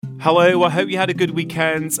Hello, I hope you had a good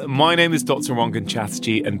weekend. My name is Dr. Rangan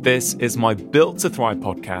Chatterjee, and this is my Built to Thrive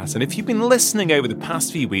podcast. And if you've been listening over the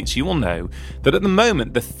past few weeks, you will know that at the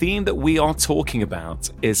moment, the theme that we are talking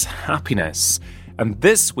about is happiness. And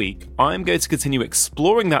this week, I'm going to continue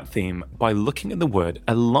exploring that theme by looking at the word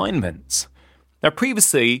alignment. Now,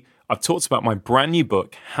 previously, I've talked about my brand new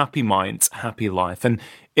book, Happy Minds, Happy Life. And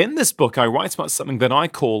in this book, I write about something that I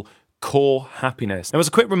call core happiness. Now, as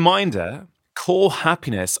a quick reminder, core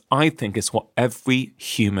happiness, I think, is what every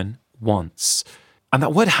human wants. And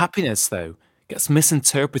that word happiness, though, gets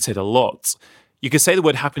misinterpreted a lot. You could say the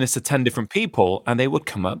word happiness to 10 different people, and they would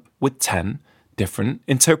come up with 10 different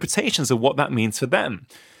interpretations of what that means for them.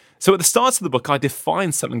 So at the start of the book, I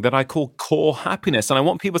define something that I call core happiness, and I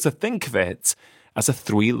want people to think of it as a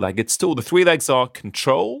three-legged stool. The three legs are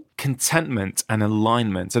control, contentment, and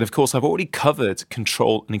alignment. And of course, I've already covered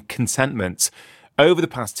control and contentment over the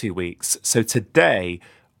past 2 weeks. So today,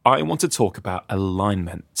 I want to talk about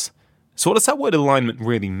alignment. So what does that word alignment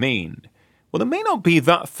really mean? Well, it may not be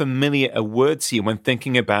that familiar a word to you when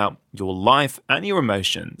thinking about your life and your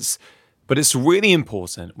emotions, but it's really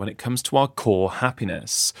important when it comes to our core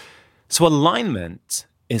happiness. So alignment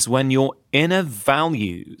is when your inner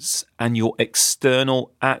values and your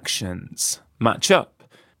external actions match up.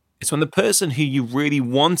 It's when the person who you really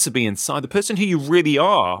want to be inside, the person who you really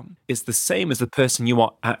are, is the same as the person you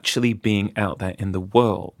are actually being out there in the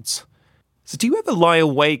world. So do you ever lie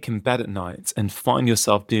awake in bed at night and find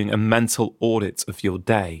yourself doing a mental audit of your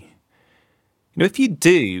day? You know, if you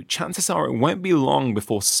do, chances are it won't be long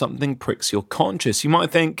before something pricks your conscience. You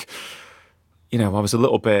might think, I was a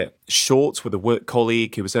little bit short with a work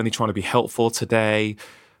colleague who was only trying to be helpful today.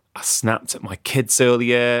 I snapped at my kids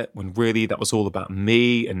earlier when really that was all about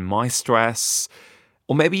me and my stress.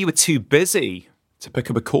 Or maybe you were too busy to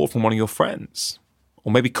pick up a call from one of your friends.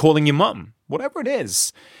 Or maybe calling your mum, whatever it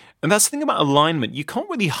is. And that's the thing about alignment. You can't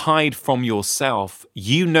really hide from yourself.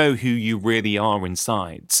 You know who you really are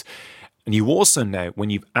inside. And you also know when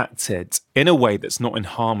you've acted in a way that's not in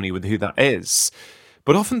harmony with who that is.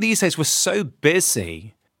 But often these days, we're so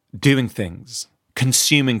busy doing things,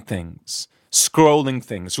 consuming things, scrolling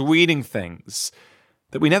things, reading things,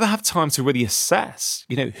 that we never have time to really assess,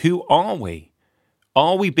 who are we?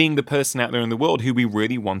 Are we being the person out there in the world who we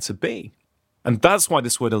really want to be? And that's why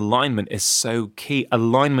this word alignment is so key.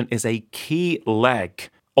 Alignment is a key leg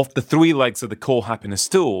of the three legs of the core happiness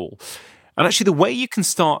stool. And actually, the way you can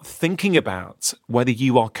start thinking about whether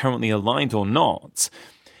you are currently aligned or not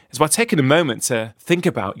is by taking a moment to think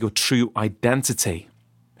about your true identity.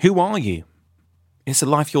 Who are you? Is the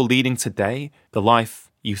life you're leading today the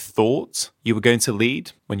life you thought you were going to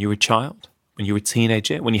lead when you were a child, when you were a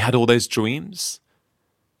teenager, when you had all those dreams?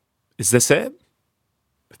 Is this it?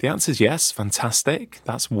 If the answer is yes, fantastic.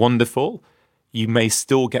 That's wonderful. You may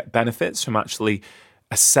still get benefits from actually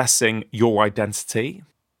assessing your identity.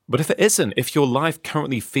 But if it isn't, if your life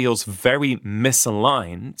currently feels very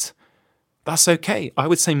misaligned, that's okay. I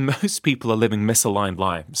would say most people are living misaligned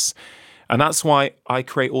lives. And that's why I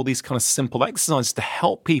create all these kind of simple exercises to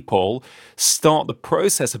help people start the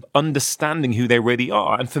process of understanding who they really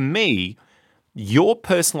are. And for me, your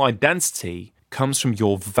personal identity comes from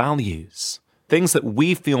your values, things that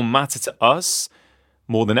we feel matter to us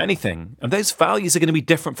more than anything. And those values are going to be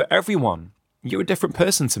different for everyone. You're a different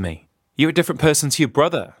person to me. You're a different person to your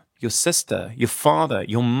brother, your sister, your father,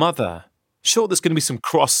 your mother. Sure, there's going to be some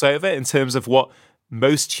crossover in terms of what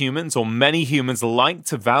most humans or many humans like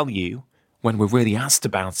to value when we're really asked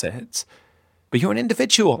about it. But you're an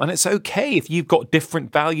individual, and it's okay if you've got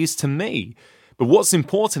different values to me. But what's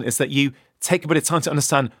important is that you take a bit of time to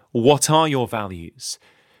understand what are your values.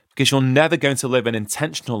 Because you're never going to live an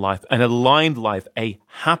intentional life, an aligned life, a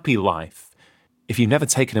happy life, if you've never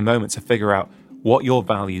taken a moment to figure out what your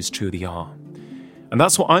values truly are. And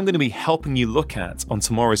that's what I'm going to be helping you look at on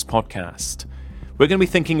tomorrow's podcast. We're going to be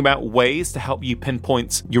thinking about ways to help you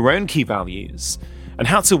pinpoint your own key values and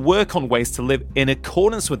how to work on ways to live in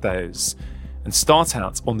accordance with those and start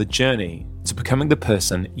out on the journey to becoming the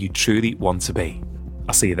person you truly want to be.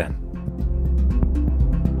 I'll see you then.